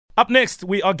Up next,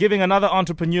 we are giving another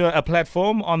entrepreneur a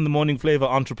platform on the Morning Flavor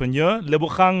Entrepreneur,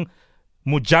 Lebogang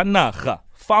Mojanaga,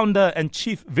 founder and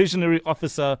chief visionary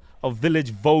officer of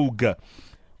Village Vogue.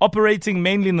 Operating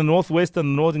mainly in the Northwest and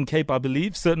the Northern Cape, I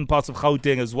believe, certain parts of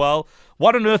Gauteng as well.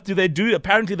 What on earth do they do?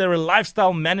 Apparently, they're a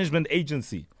lifestyle management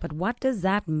agency. But what does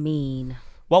that mean?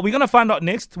 Well, we're going to find out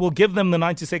next. We'll give them the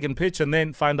 90-second pitch and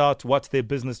then find out what their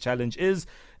business challenge is.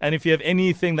 And if you have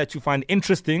anything that you find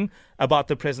interesting about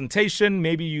the presentation,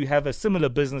 maybe you have a similar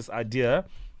business idea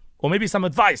or maybe some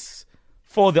advice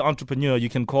for the entrepreneur, you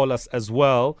can call us as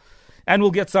well. And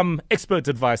we'll get some expert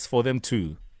advice for them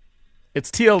too.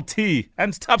 It's TLT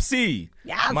and Tupsy.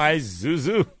 Yes. My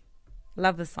Zuzu.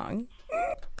 Love the song.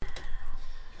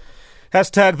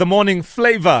 Hashtag the morning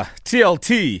flavor,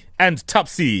 TLT and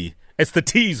Tupsy. It's the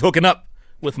T's hooking up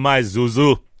with my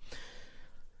Zuzu.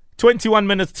 21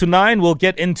 minutes to 9. We'll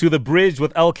get into the bridge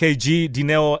with LKG,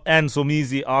 Dineo and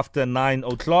Somizi after 9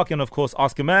 o'clock. And of course,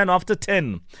 Ask a Man after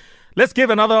 10. Let's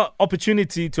give another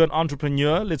opportunity to an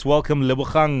entrepreneur. Let's welcome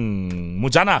Lebogang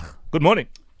Mojanaga. Good morning.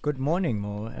 Good morning,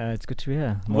 Mo. It's good to be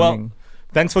here. Morning. Well,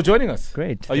 thanks for joining us.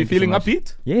 Great. Are you feeling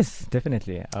upbeat? Yes,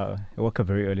 definitely. I woke up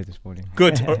very early this morning.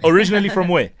 Good. Originally from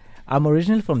where? I'm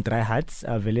originally from Dry Huts,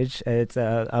 a village. It's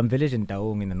a village in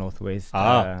Daung in the northwest.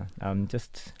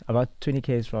 Just about 20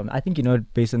 k's from, I think you know,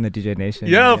 based on the DJ Nation.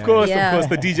 Yeah, of course,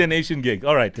 the DJ Nation gig.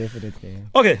 All right. Definitely.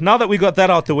 Okay, now that we got that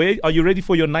out the way, are you ready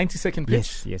for your 90-second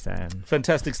pitch? Yes, I am.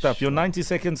 Fantastic stuff. Sure. Your 90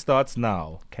 seconds starts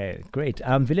now. Okay, great.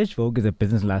 Village Vogue is a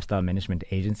business lifestyle management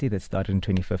agency that started in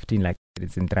 2015.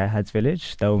 It's in Dry Huts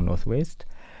village, Daung northwest.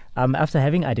 After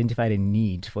having identified a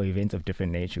need for events of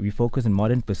different nature, we focus on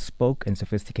modern, bespoke, and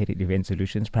sophisticated event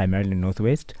solutions, primarily in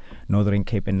Northwest, Northern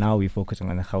Cape, and now we're focusing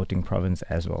on the Gauteng province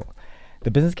as well.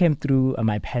 The business came through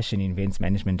my passion in events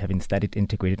management, having studied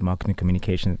integrated marketing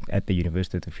communication at the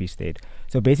University of the Free State.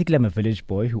 So basically, I'm a village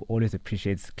boy who always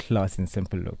appreciates class and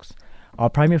simple looks. Our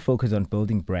primary focus is on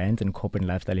building brands and corporate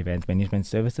lifestyle event management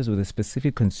services with a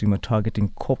specific consumer targeting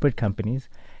corporate companies,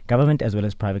 government, as well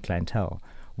as private clientele.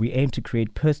 We aim to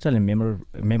create personal and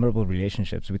memorable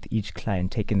relationships with each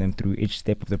client, taking them through each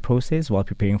step of the process while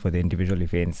preparing for the individual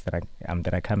events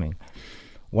that are coming.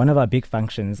 One of our big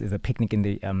functions is a picnic in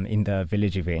the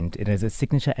village event. It is a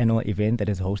signature annual event that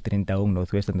is hosted in Daung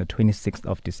Northwest on the 26th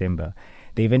of December.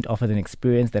 The event offers an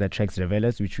experience that attracts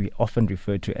revelers, which we often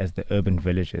refer to as the urban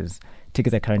villagers.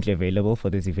 Tickets are currently available for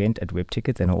this event at Web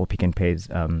Tickets and all Pick and Pays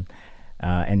and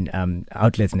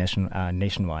outlets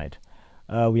nationwide.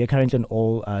 We are currently on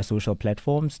all social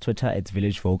platforms. Twitter, it's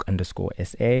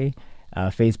VillageVogue_SA.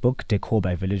 Facebook, Decor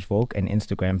by Village Vogue. And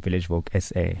Instagram, Village Vogue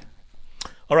SA.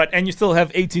 All right, and you still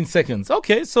have 18 seconds.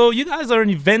 Okay, so you guys are an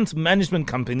event management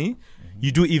company. Mm-hmm.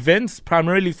 You do events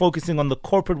primarily focusing on the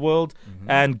corporate world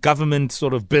and government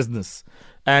sort of business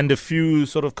and a few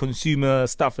sort of consumer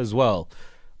stuff as well.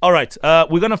 All right,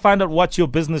 we're going to find out what your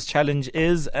business challenge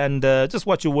is and just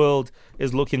what your world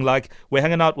is looking like. We're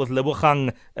hanging out with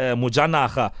Lebogang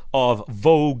Mojanaga of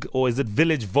Vogue, or is it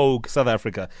Village Vogue, South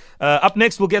Africa. Up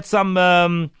next, we'll get some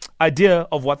idea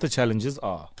of what the challenges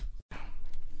are.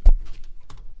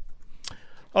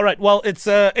 All right, well, it's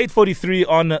 8:43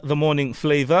 on The Morning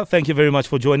Flavor. Thank you very much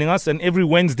for joining us. And every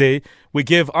Wednesday, we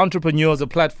give entrepreneurs a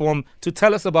platform to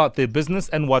tell us about their business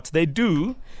and what they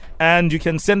do. And you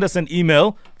can send us an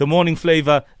email,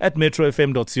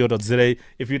 themorningflavor@metrofm.co.za,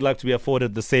 if you'd like to be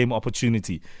afforded the same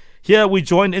opportunity. Here we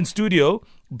joined in studio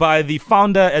by the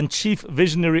founder and chief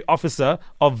visionary officer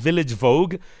of Village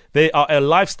Vogue. They are a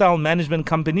lifestyle management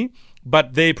company,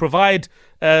 but they provide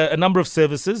a number of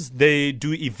services. They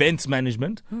do events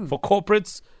management for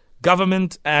corporates,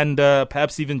 government, and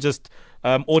perhaps even just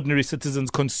ordinary citizens,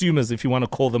 consumers, if you want to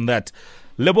call them that.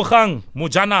 Lebogang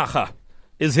Mojanaga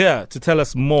is here to tell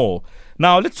us more.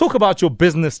 Now, let's talk about your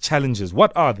business challenges.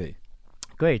 What are they?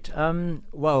 Great. Well,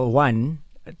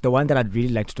 the one that I'd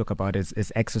really like to talk about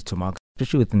is access to markets,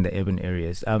 especially within the urban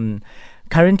areas.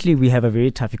 Currently, we have a very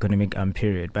tough economic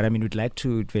period, but we'd like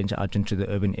to venture out into the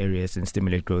urban areas and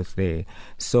stimulate growth there.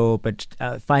 So, but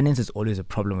finance is always a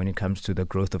problem when it comes to the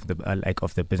growth of the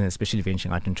business, especially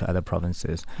venturing out into other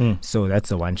provinces. So that's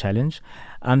the one challenge.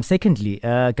 Secondly,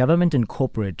 government and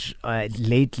corporate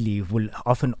lately will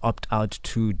often opt out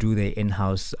to do their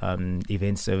in-house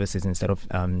event services instead of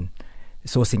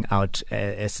sourcing out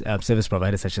as service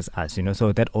providers such as us,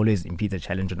 so that always impedes a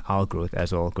challenge on our growth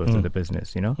as well, growth of the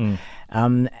business,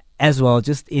 as well,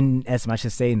 just in as much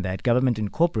as saying that government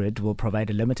and corporate will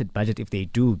provide a limited budget if they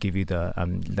do give you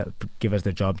give us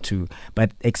the job to,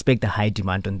 but expect a high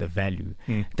demand on the value.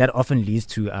 That often leads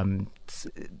to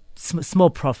small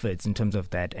profits in terms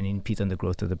of that and impedes on the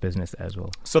growth of the business as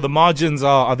well. So the margins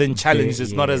are then challenged.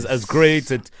 It's not as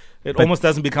great. it almost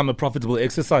doesn't become a profitable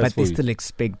exercise But for they you. still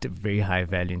expect very high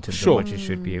value in terms Sure. of what you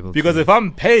should be able Because to. if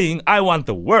I'm paying, I want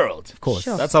the world. Of course.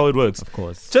 Sure. That's how it works. Of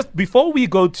course. Just before we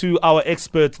go to our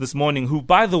expert this morning, who,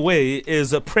 by the way,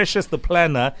 is Precious the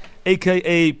Planner,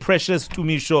 a.k.a. Precious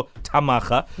Tumisho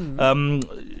Tamaga.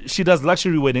 She does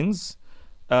luxury weddings.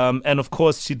 And, of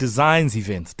course, she designs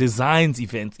events,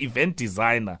 event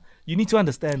designer. You need to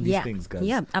understand these things, guys.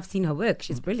 Yeah, I've seen her work.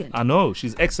 She's brilliant. I know.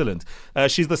 She's excellent.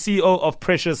 She's the CEO of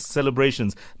Precious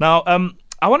Celebrations. Now,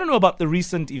 I want to know about the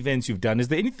recent events you've done. Is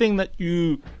there anything that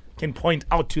you can point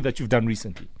out to that you've done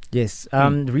recently? Yes.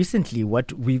 Recently,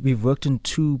 what we've worked on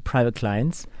 2 private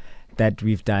clients that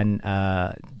we've done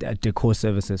decor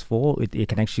services for. You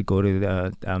can actually go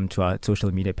to our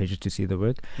social media pages to see the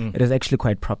work. It is actually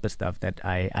quite proper stuff that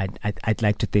I'd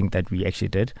like to think that we actually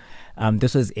did.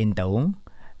 This was in Daung.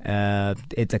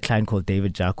 It's a client called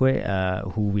David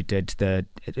Jakwe, who we did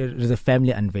it was a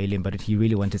family unveiling, but he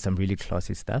really wanted some really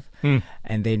classy stuff.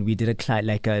 And then we did a client,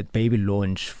 like a baby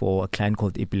launch for a client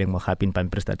called Lebogang Mojanaga in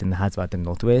Pampierstad in the Hartswater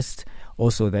Northwest.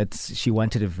 Also, she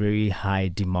wanted a very high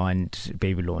demand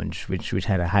baby launch, which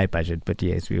had a high budget. But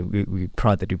yes, we're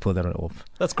proud that we pulled that off.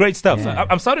 That's great stuff. Yeah.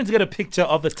 I'm starting to get a picture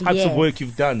of the types of work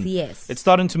you've done. Yes. It's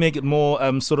starting to make it more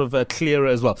sort of clearer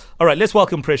as well. All right, let's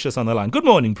welcome Precious on the line. Good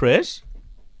morning, Presh.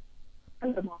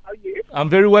 Hello, how are you? I'm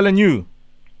very well, and you?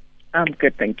 I'm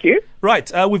good, thank you. Right,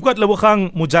 we've got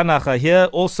Lebogang Mojanaga here,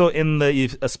 also in the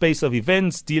space of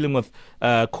events, dealing with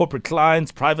corporate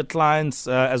clients, private clients,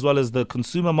 as well as the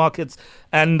consumer markets.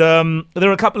 And there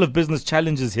are a couple of business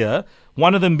challenges here,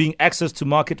 one of them being access to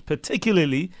market,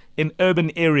 particularly in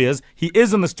urban areas. He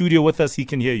is in the studio with us. He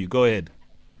can hear you. Go ahead.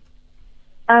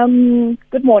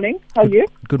 Good morning. How are you?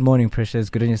 Good morning, Precious.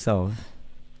 Good on yourself.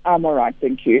 I'm all right,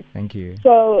 thank you. Thank you.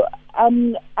 So, I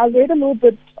read a little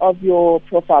bit of your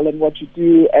profile and what you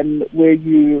do and where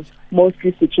you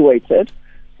mostly situated.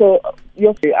 So,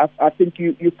 I think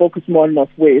you focus more on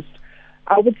Northwest.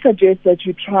 I would suggest that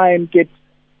you try and get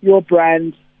your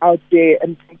brand out there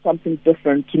and bring something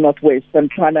different to Northwest than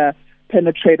trying to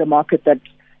penetrate a market that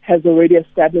has already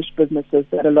established businesses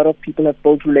that a lot of people have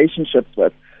built relationships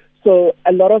with. So,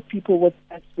 a lot of people with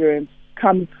experience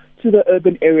come to the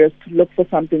urban areas to look for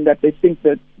something that they think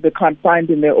that they can't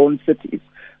find in their own cities.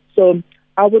 So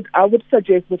I would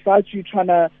suggest, without you trying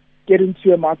to get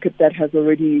into a market that has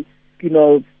already,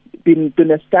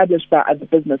 been established by other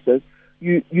businesses,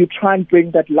 you try and bring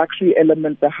that luxury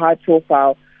element, the high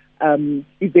profile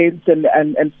events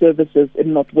and services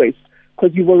in Northwest,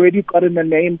 because you've already gotten a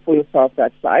name for yourself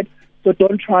that side. So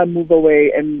don't try and move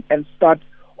away and start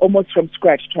almost from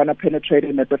scratch trying to penetrate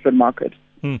in a different market.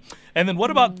 And then what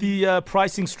about the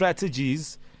pricing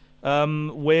strategies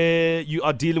where you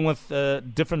are dealing with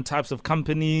different types of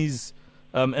companies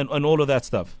and all of that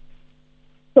stuff?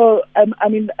 So,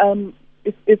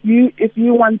 if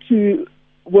you want to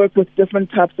work with different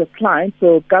types of clients,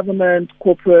 so government,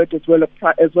 corporate, as well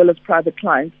as private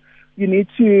clients, you need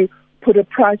to put a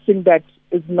pricing that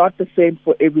is not the same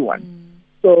for everyone.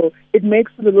 So it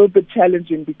makes it a little bit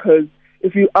challenging, because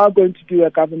if you are going to do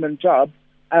a government job,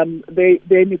 they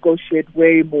negotiate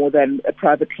way more than a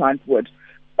private client would.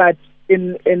 But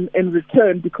in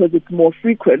return, because it's more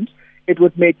frequent, it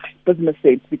would make business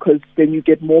sense, because then you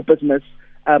get more business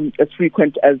as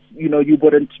frequent as you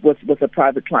wouldn't with a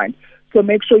private client. So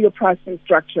make sure your pricing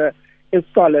structure is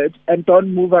solid and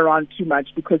don't move around too much,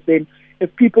 because then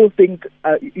if people think,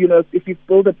 if you've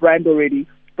built a brand already,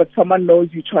 but someone knows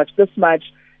you charge this much,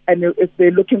 and if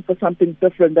they're looking for something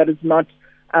different that is not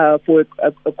for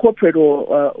a corporate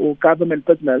or government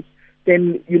business,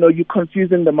 then you're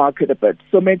confusing the market a bit.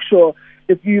 So make sure,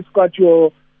 if you've got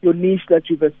your niche that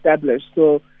you've established,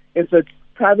 so if it's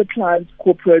private clients,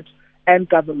 corporate, and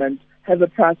government, have a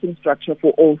pricing structure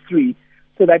for all three,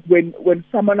 so that when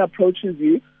someone approaches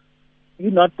you,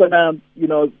 you're not gonna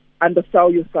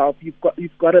undersell yourself. You've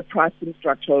got a pricing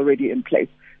structure already in place.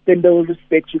 Then they will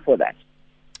respect you for that.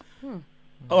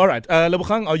 All right.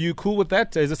 Lebogang, are you cool with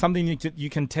that? Is it something you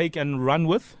can take and run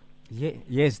with? Yeah,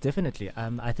 yes, definitely.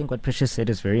 I think what Precious said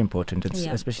is very important. It's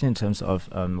especially in terms of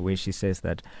where she says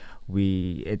that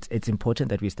it's important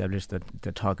that we establish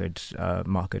the target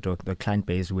market or the client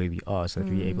base where we are, so that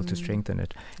we're able to strengthen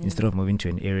it instead of moving to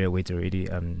an area where it's already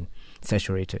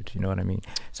saturated. You know what I mean?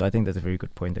 So I think that's a very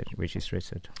good point where she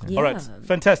stressed it. Yeah. All right,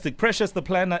 fantastic. Precious the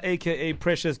Planner, aka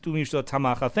Precious Tumisho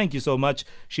Tamaga. Thank you so much.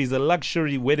 She's a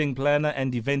luxury wedding planner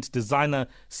and event designer,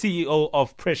 CEO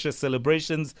of Precious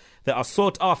Celebrations. They are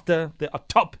sought after. They are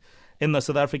top in the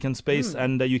South African space,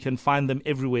 and you can find them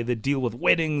everywhere. They deal with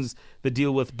weddings, they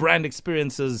deal with brand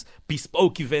experiences,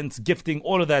 bespoke events, gifting,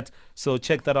 all of that. So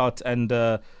check that out and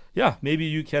yeah, maybe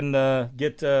you can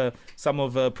get some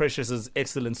of Precious's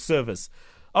excellent service.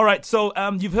 All right, so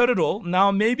you've heard it all.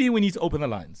 Now maybe we need to open the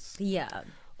lines. Yeah.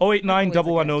 089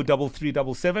 110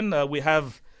 3377. We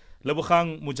have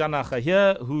Lebogang Mojanaga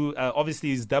here, who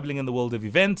obviously is dabbling in the world of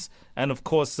events, and of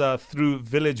course through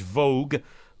Village Vogue,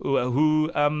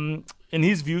 who in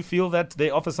his view feel that they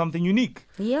offer something unique.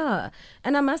 Yeah,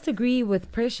 and I must agree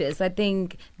with Precious. I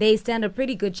think they stand a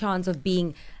pretty good chance of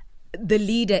being the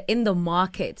leader in the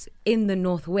market in the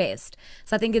Northwest.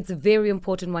 So I think it's very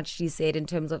important what she said in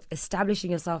terms of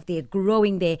establishing yourself there,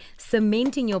 growing there,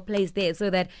 cementing your place there, so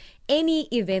that any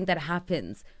event that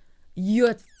happens,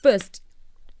 you're first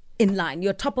in line,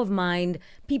 you're top of mind,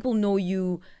 people know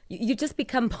you, you just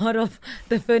become part of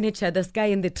the furniture, the sky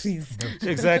and the trees.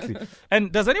 Exactly.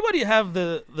 And does anybody have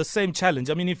the same challenge?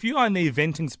 I mean, if you are in the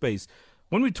eventing space,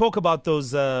 when we talk about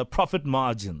those profit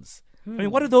margins, I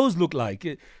mean, what do those look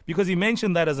like? Because he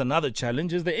mentioned that as another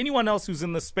challenge. Is there anyone else who's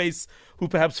in the space who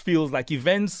perhaps feels like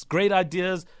events, great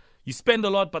ideas, you spend a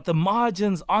lot, but the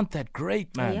margins aren't that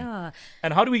great, man? Yeah.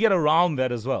 And how do we get around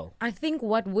that as well? I think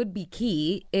what would be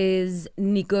key is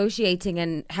negotiating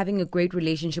and having a great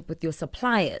relationship with your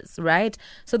suppliers, right?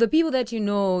 So the people that you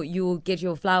know you'll get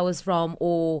your flowers from,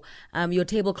 or your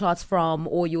tablecloths from,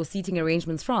 or your seating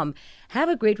arrangements from, have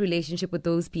a great relationship with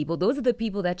those people. Those are the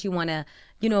people that you want to,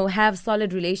 have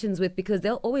solid relations with, because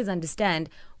they'll always understand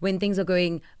when things are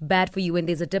going bad for you, when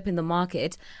there's a dip in the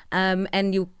market, and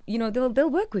they'll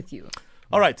work with you.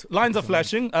 All right, lines are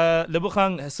flashing.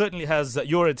 Lebogang certainly has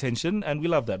your attention, and we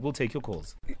love that. We'll take your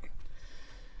calls.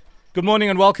 Good morning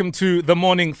and welcome to The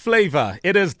Morning Flavor.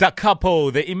 It is Da Capo,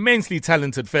 the immensely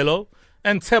talented fellow,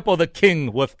 and Tepo the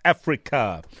King with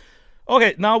Africa.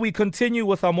 Okay, now we continue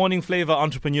with our Morning Flavor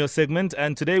entrepreneur segment,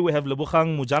 and today we have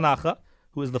Lebogang Mojanaga,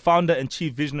 who is the founder and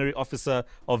chief visionary officer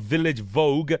of Village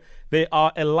Vogue. They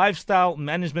are a lifestyle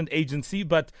management agency,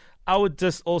 but I would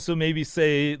just also maybe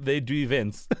say they do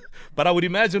events. But I would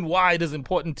imagine why it is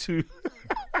important to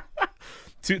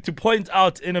to point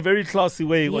out in a very classy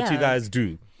way what you guys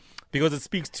do, because it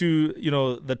speaks to,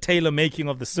 the tailor making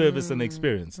of the service and the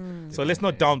experience. So let's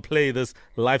not downplay this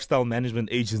lifestyle management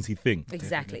agency thing.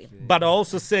 Exactly. But I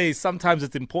also say sometimes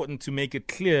it's important to make it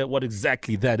clear what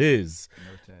exactly that is.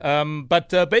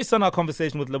 But based on our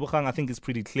conversation with Lebogang, I think it's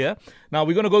pretty clear. Now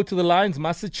we're going to go to the lines.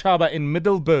 Chaba in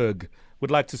Middelburg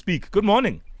would like to speak. Good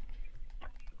morning.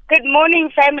 Good morning,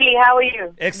 family. How are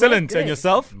you? Excellent. And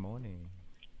yourself? Good morning.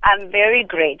 I'm very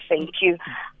great, thank you.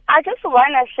 I just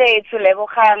want to say to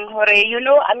Lebogang,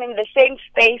 I'm in the same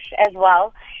space as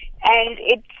well, and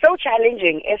it's so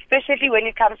challenging, especially when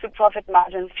it comes to profit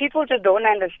margins. People just don't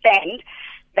understand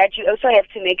that you also have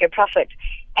to make a profit.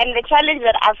 And the challenge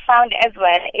that I've found as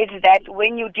well is that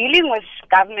when you're dealing with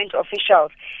government officials,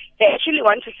 they actually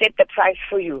want to set the price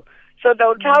for you. So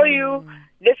they'll tell you,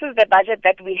 this is the budget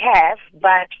that we have,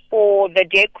 but for the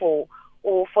decor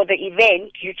or for the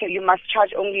event, you must charge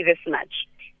only this much.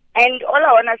 And all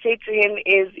I want to say to him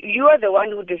is, you are the one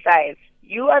who decides.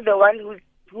 You are the one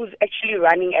who's actually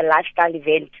running a lifestyle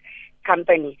event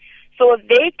company. So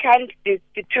they can't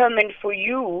determine for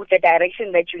you the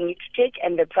direction that you need to take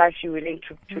and the price you're willing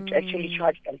to actually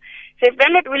charge them. So if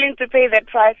they're not willing to pay that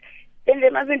price, then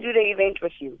they mustn't do the event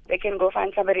with you. They can go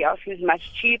find somebody else who's much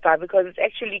cheaper, because it's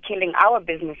actually killing our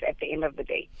business at the end of the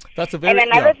day. That's a very, and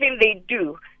another thing they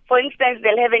do, for instance,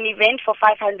 they'll have an event for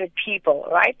 500 people,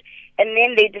 right? And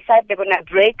then they decide they're going to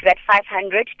break that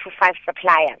 500 to 5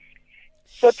 suppliers.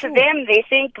 So to them, they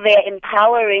think they're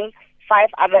empowering 5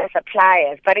 other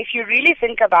suppliers. But if you really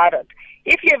think about it,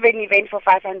 if you have an event for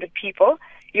 500 people,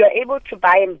 you're able to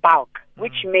buy in bulk,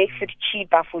 which makes it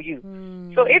cheaper for you.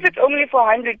 So if it's only for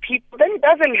 100 people, then it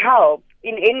doesn't help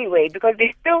in any way, because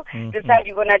they still decide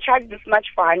you're going to charge this much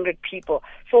for 100 people.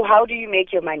 So how do you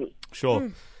make your money? Sure.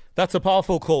 That's a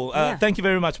powerful call. Thank you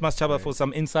very much, Chaba, for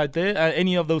some insight there.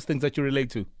 Any of those things that you relate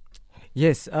to?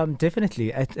 Yes,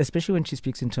 definitely. Especially when she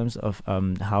speaks in terms of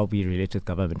how we relate with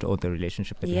government, or the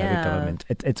relationship that we have with government.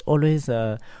 It's always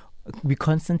we're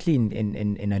constantly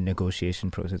in a negotiation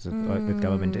process with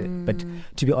government. But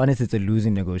to be honest, it's a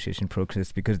losing negotiation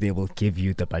process, because they will give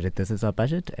you the budget. This is our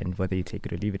budget, and whether you take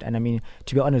it or leave it. And I mean,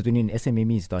 to be honest, when you're an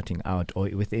SMME starting out, or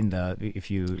within the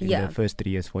first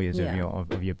 3 years, 4 years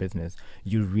of your business,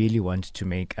 you really want to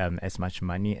make as much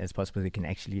money as possible. They can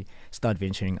actually start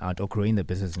venturing out or growing the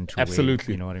business into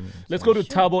absolutely. You know what I mean? Let's go to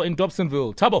Thabo in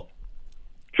Dobsonville. Thabo.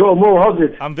 Sure, Mo, how's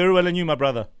it? I'm very well, and you, my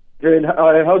brother?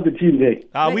 How's the team there?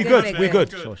 We're good. We're good.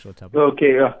 Sure, Thabo.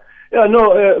 Okay,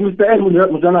 Mr. L.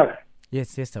 Mojanaga.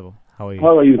 Yes, Thabo. How are you?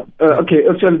 How are you? Okay,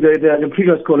 actually, the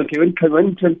previous call, okay, when it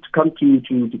comes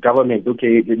to government,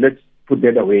 okay, let's put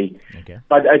that away. Okay.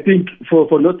 But I think for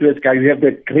Northwest guys, we have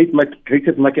the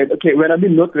greatest market. Okay, when I'm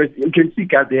in Northwest, you can see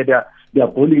guys there, they are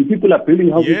building. People are building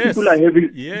houses. Yes. People are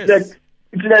having. Yes.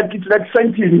 It's like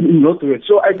something in Northwest.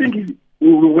 So I think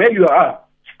where you are,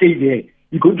 stay there.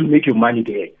 You're going to make your money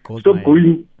there. Stop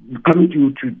coming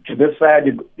to this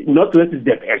side. Northwest is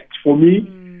the best for me.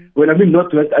 When I'm in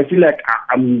Northwest, I feel like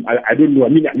I don't know.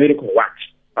 I'm in America or what?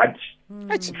 But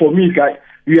for me, guys,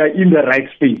 we are in the right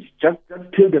space. Just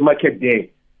kill the market there.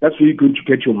 That's where you're going to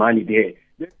get your money there.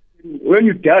 When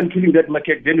you're done killing that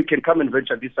market, then you can come and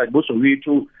venture this side. Most of it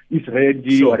is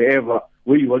ready, whatever,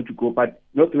 where you want to go. But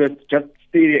Northwest, just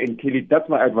stay there and kill it. That's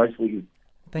my advice for you.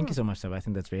 Thank you so much, Sab. I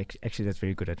think that's very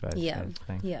good advice. Yeah.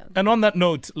 Thanks. Yeah. And on that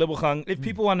note, Lebogang, if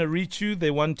people want to reach you, they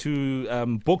want to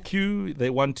book you, they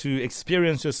want to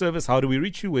experience your service, how do we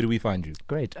reach you? Where do we find you?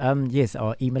 Great. Yes,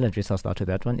 our email address, I'll start with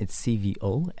that one. It's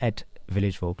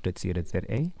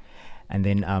cvo@villagevogue.co.za. And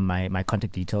then my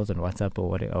contact details on WhatsApp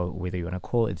or whether you want to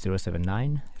call, it's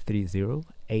 079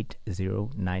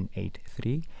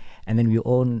 3080 And then we're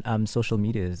on social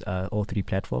medias, all three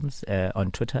platforms.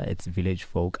 On Twitter, it's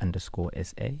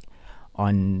villagevogue_SA.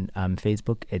 On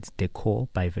Facebook, it's Decor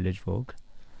by Village Vogue.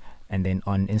 And then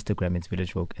on Instagram, it's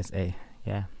Village Vogue SA.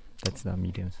 Yeah, that's the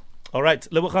mediums. All right,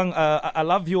 Lebogang, I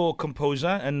love your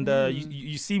composure, and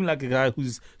you seem like a guy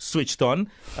who's switched on.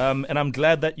 And I'm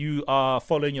glad that you are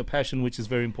following your passion, which is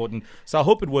very important. So I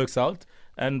hope it works out.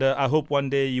 And I hope one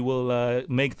day you will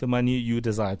make the money you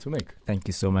desire to make. Thank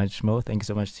you so much, Mo. Thank you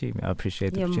so much, team. I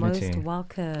appreciate the opportunity. You're most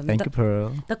welcome. Thank you,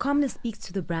 Pearl. The calmness speaks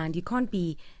to the brand. You can't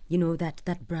be,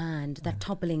 that brand, that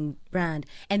toppling brand,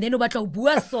 and then about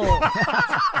buaso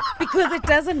because it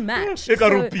doesn't match.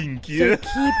 So keep it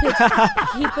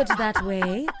that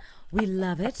way. We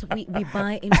love it. We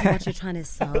buy into what you're trying to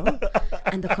sell,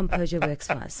 and the composure works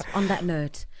for us. On that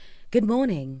note, good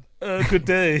morning. Good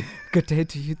day. Good day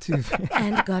to you too.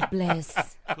 And God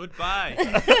bless. Goodbye.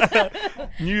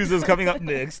 News is coming up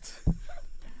next.